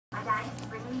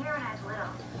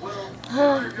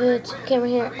Good camera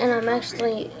here, and I'm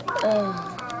actually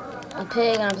a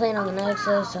pig, and I'm playing on the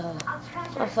Nexus, so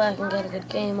hopefully I can get a good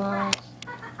game on.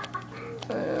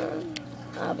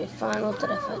 I'll be fine with it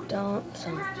if I don't. So.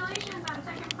 Congratulations on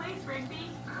second place,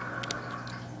 Rigby.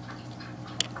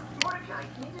 Mordecai,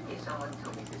 can you do me a solid and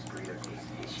tell me this burrito tastes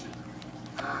fishy?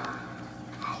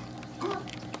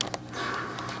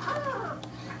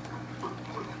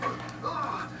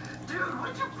 Dude,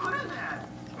 what'd you put in that?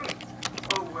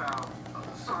 Oh, wow.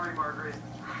 Sorry, Margaret.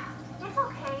 It's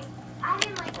okay. I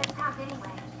didn't like this top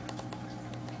anyway.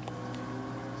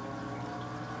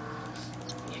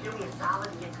 Can you do me a solid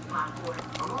and get some popcorn?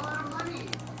 I'm all out of money.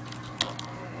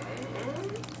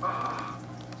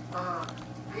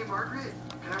 Hey, Margaret,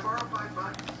 can I borrow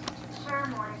 $5? Sure,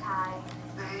 Mordecai.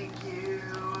 Thank you.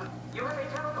 You have a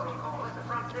telephone call at the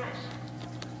front desk.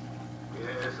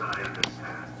 Yes, I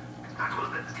understand. I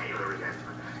called the tailor again.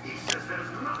 He says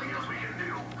there's nothing else we can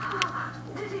do.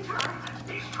 Did he try?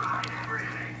 He's tried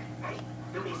everything. Hey,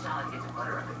 do me a solid, get some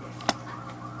butter up in this.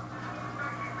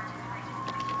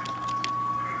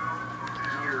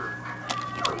 Here.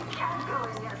 We can't go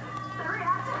in yet. The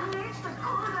reactor needs to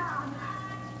cool down.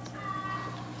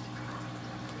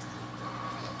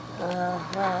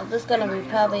 Well, this is gonna be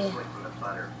probably.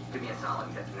 Give me a solid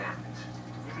and get some napkins.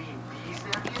 You mean these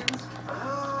napkins?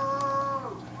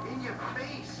 Oh, in your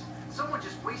face. Someone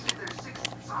just wasted their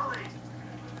 6th solid.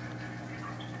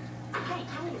 Hey,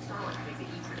 tell me a solid to take the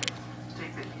heat for this.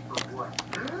 Take the heat for what?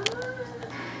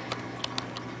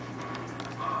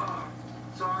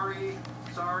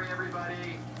 Sorry,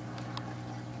 everybody.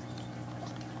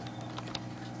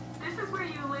 This is where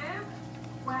you live?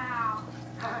 Wow.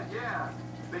 Yeah,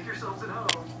 make yourselves at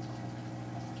home.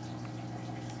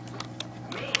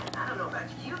 Man, I don't know about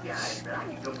you guys, but I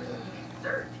could go for some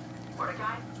dessert.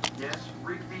 Mordecai? Yes,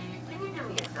 Rigby? Can you do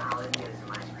me a solid and get us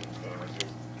some ice cream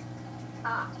sandwiches?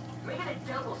 Make it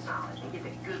a double solid and get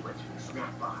the good ones from the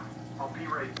snack bar. I'll be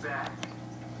right back.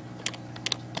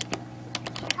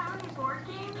 How many board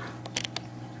games?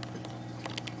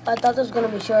 I thought this was gonna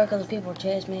be short because people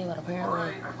chased me, but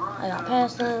apparently I got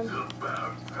past them.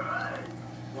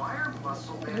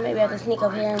 Maybe I can sneak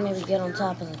up here and maybe get on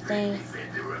top of the thing.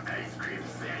 Ice cream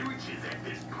sandwiches at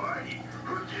this party.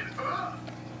 Hook it up.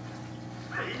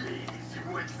 Hey ladies,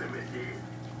 you want some of this?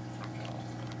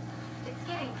 It's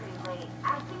getting pretty late.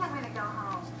 I think I'm gonna go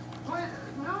home. What?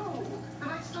 No! The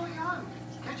night's still young.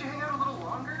 Can't you hang out a little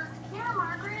longer? Yeah,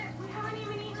 Margaret. We haven't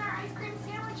even eaten our ice cream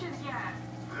sandwiches yet.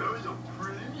 Those are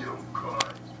premium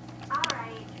cards.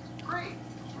 Alright. Great.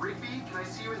 Rigby, can I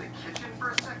see you in the kitchen for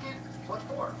a second? What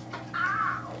for?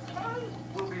 Okay.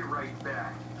 We'll be right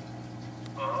back.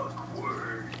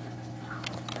 Awkward.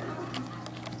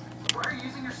 Why are you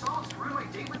using your solids to ruin my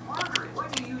date with Margaret? Why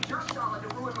do you use your solid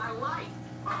to ruin my life?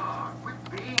 Quit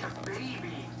being a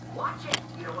baby. Watch it.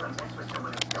 You don't want to mess with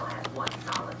someone who still has one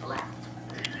solid left.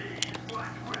 Hey ladies,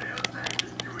 watch what else I can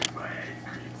do with my ice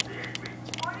cream sandwich.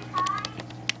 Mordecai,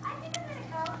 I think I'm gonna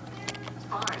go soon.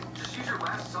 Fine, just use your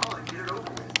last solid and get it over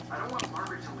with. I don't want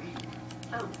Margaret to leave.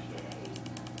 Okay.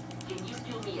 Can you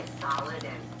do me a solid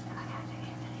and...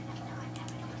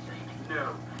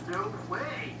 No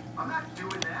way. I'm not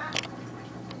doing that.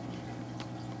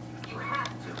 You have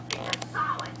to. It's a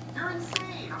solid. You're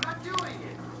insane. I'm not doing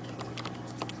it.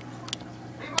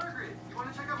 Hey, Margaret, you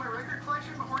want to check out my record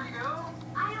collection before you go?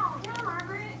 I don't. Yeah,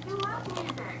 Margaret. You love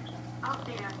music. I'll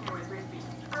stay down here with Rigby.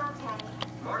 Okay.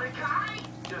 Mordecai?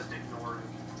 Just ignore it.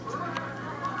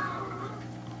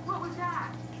 What was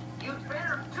that? You'd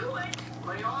better do it.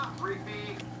 Lay off,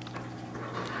 Rigby.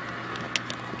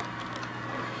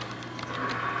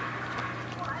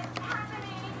 What's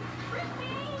happening?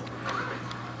 Rigby?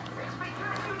 It's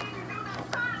because you need to do the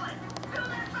solid. Do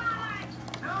the solid.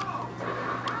 No!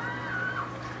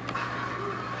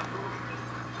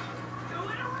 Do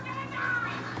it or we're gonna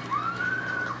die.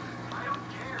 I don't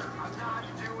care. I'm not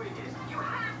doing it. You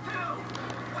have to.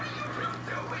 What are you two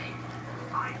doing?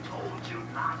 I told you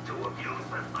not to abuse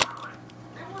the solid.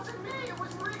 It wasn't me. It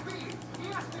was Rigby. He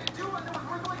asked me to do one that was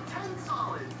worth like 10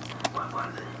 solids. What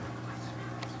was it?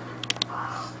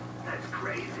 Wow, that's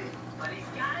crazy. But he's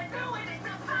gotta do it. It's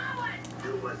a solid.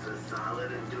 Do us a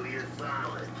solid and do your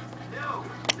solid. No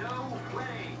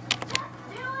way. Just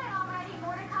do it already,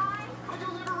 Mordecai. But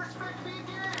you'll never respect me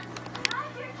again. Not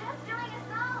if you're just doing a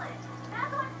solid.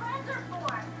 That's what friends are for.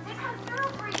 They come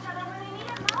through for each other when they need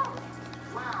it most.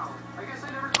 Wow. I guess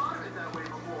I never thought of it that way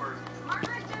before.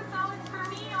 Margaret does solids for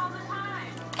me all the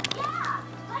time. Yeah.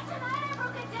 Like tonight I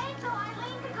broke a date so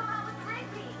Eileen could go out with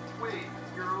Rigby. Wait,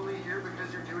 you're only here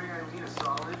because you're doing Eileen a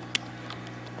solid?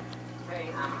 Hey,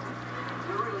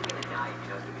 we're really gonna die if you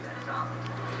don't do me that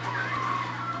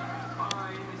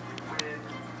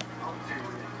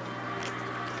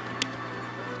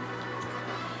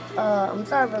I'm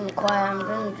sorry if I'm quiet. I'm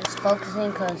really just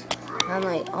focusing because I'm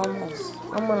like I'm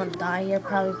gonna die here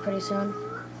probably pretty soon.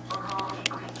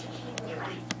 Okay. Get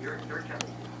ready. You're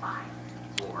coming. 5,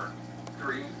 4,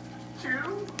 3, 2.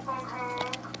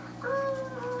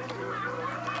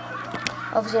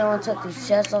 Obviously, I want to take these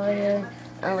chests over here.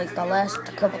 And like the last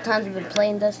couple times we've been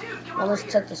playing this, I almost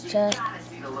took this chest.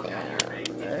 And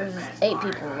there's 8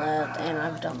 people left, and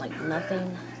I've done like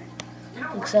nothing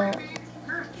except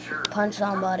punch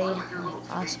somebody.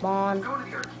 I spawn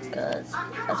because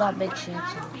that's all big shit.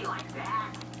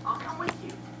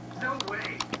 So.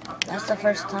 That's the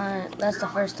first time. That's the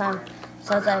first time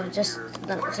since I've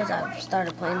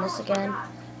started playing this again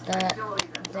that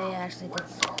they actually did.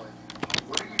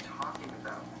 What are you talking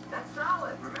about? That's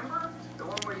solid, remember? The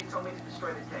one where you told me to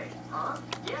destroy the tape. Huh?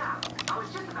 Yeah, I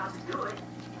was just about to do it.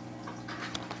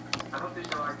 I hope there's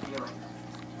no hard feelings.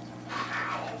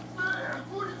 Ow, man,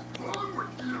 what is wrong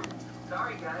with you?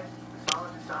 Sorry, guys.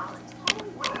 Solid is solid.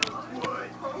 What?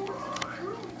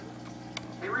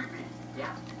 Hey, Rigby.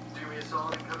 Yeah? Do me a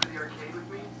solid and come to the arcade with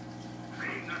me?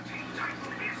 Being the Teen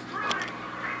Titan is thrilling.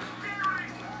 It's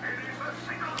daring. It is the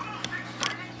single most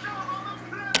exciting job on the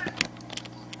planet.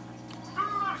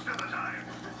 Most of the time.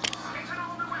 It's an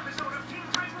all-new episode of Teen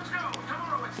Titans Go.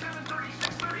 Tomorrow at 7:30,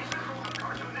 6:30 Central on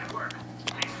Cartoon Network.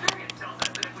 Experience tells us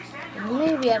that if we stand here,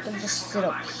 Maybe I can just sit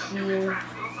up here.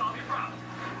 we'll solve your problem.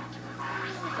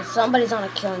 If somebody's on a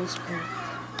killing spree.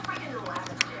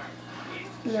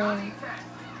 No. New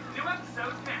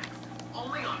episodes next,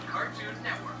 only on Cartoon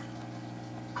Network.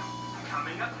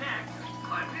 Coming up next,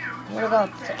 a new What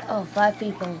about 5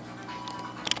 people?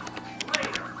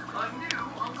 later, a new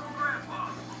Uncle Grandpa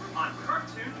on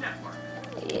Cartoon Network.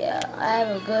 Yeah, I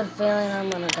have a good feeling I'm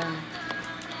gonna die.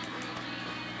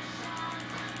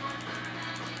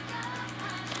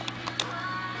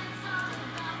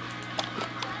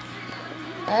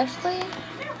 Actually,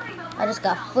 I just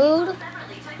got food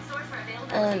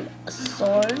and a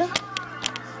sword.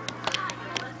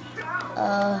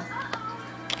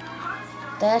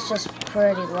 That's just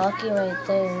pretty lucky right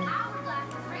there.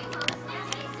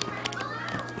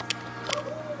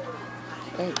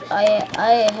 Like,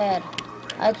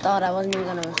 I thought I wasn't even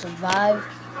gonna survive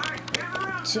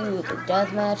to the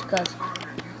deathmatch because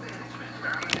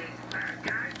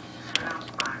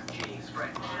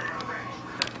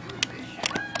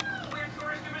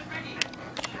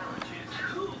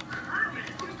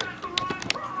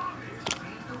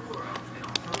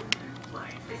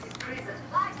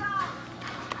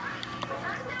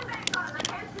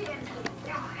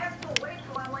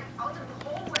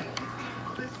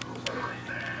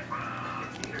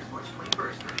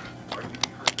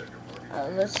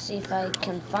let's see if I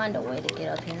can find a way to get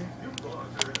up here.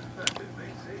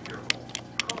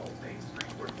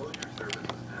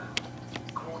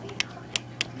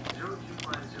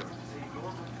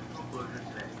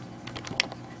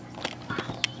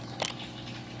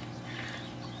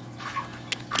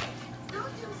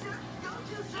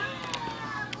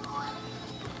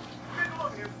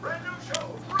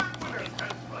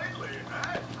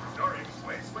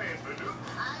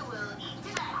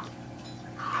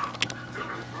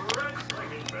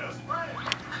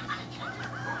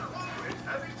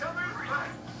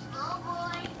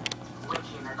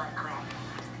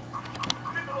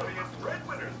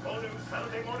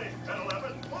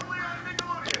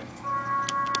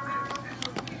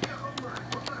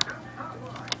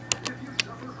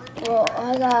 Well,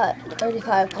 I got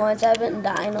 35 points. I've been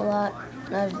dying a lot,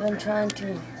 and I've been trying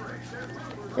to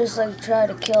just like try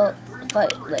to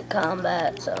fight like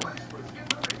combat. So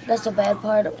that's the bad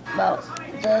part about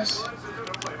this.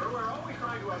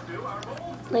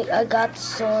 Like I got the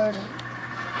sword.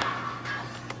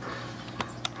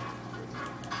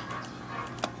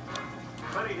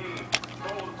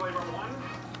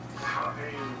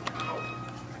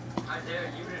 I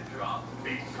dare you to drop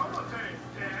me.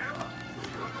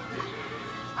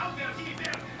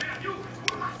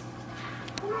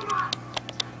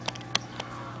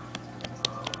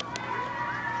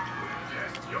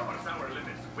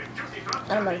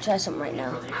 I'm gonna try something right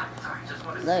now.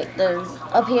 Like there's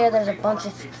up here. There's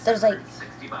like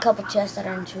a couple chests that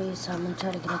are in trees. So I'm gonna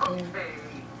try to get up here.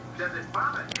 Does it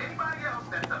bother anybody else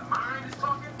that the mind is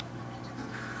talking?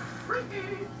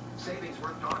 Freaky. Savings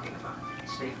worth talking about.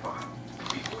 State Farm.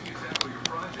 Before you tackle your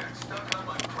project, stock up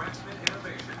on Craftsman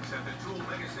Innovations at the Tool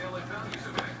Mega Sale and Values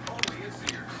event, only at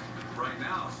Sears. Right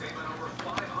now, saving over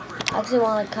 500. I actually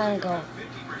want to kind of go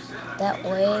that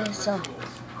way, so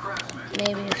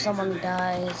maybe if someone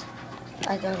dies,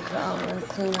 I can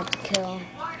clean up the kill.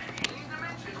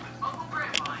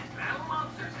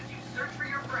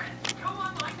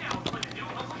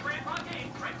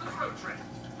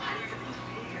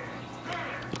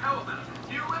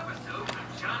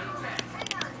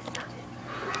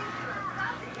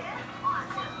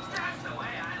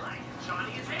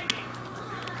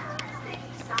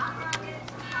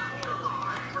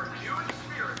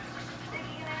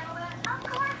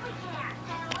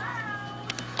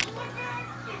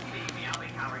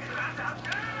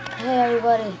 Hey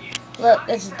everybody, look,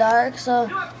 it's dark, so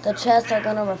the chests are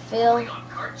gonna refill.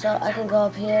 So I can go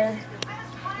up here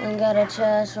and get a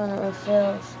chest when it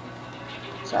refills.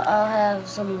 So I'll have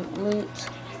some loot.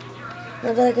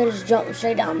 And then I can just jump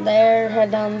straight down there, head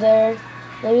down there.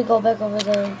 Maybe go back over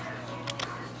there.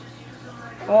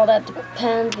 Well, that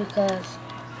depends because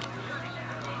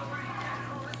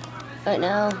right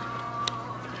now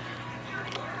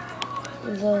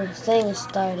the thing is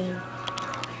starting.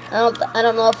 I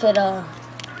don't know if it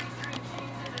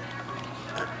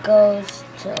goes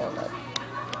to like,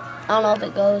 I don't know if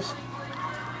it goes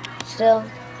still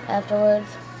afterwards.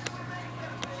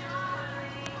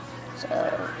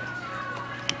 So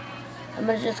I'm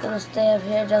just gonna stay up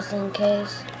here just in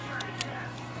case.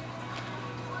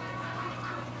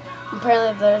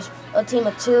 Apparently there's a team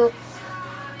of 2.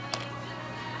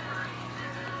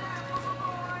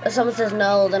 If someone says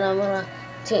no, then I'm gonna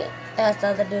ask the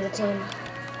other dude to team.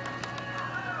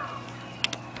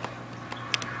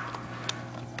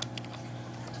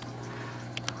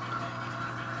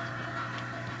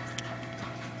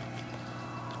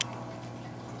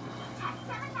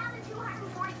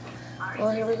 Well,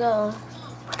 here we go.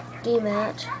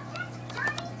 D-match.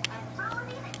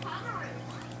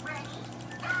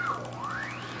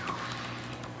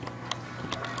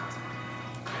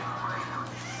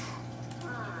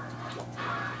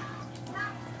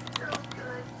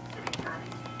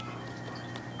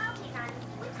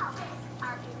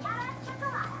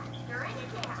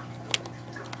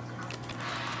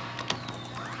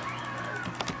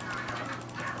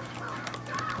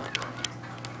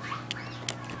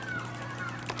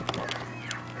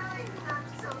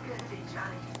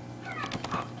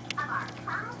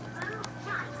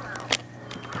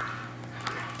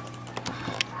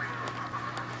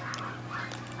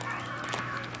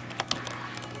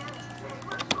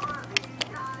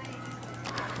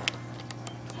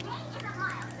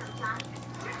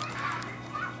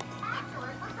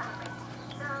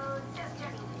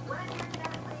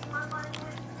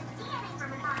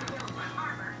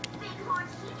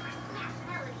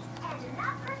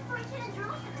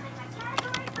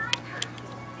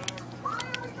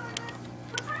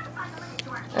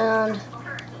 And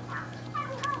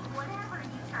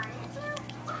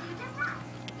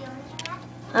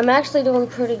I'm actually doing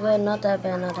pretty good, not that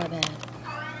bad, not that bad.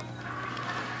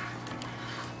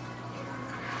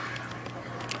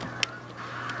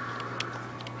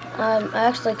 I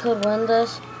actually could win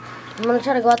this. I'm gonna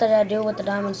try to go out there that dude with the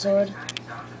diamond sword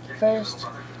first.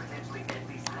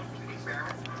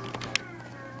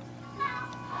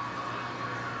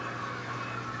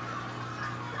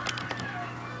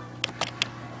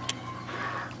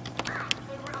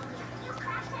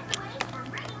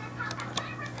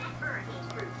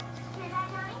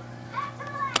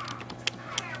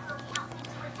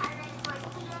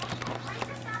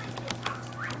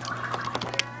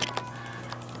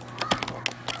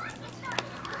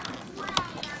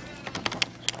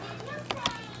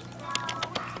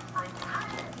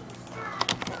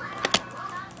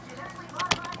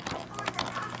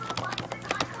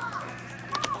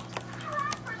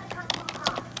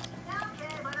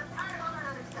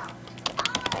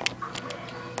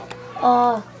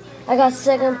 I got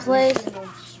second place.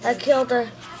 I killed the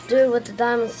dude with the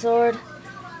diamond sword.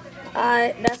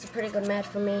 That's a pretty good match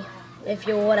for me. If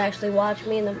you would actually watch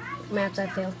me in the match I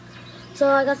failed. So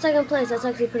I got second place. That's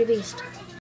actually pretty beast.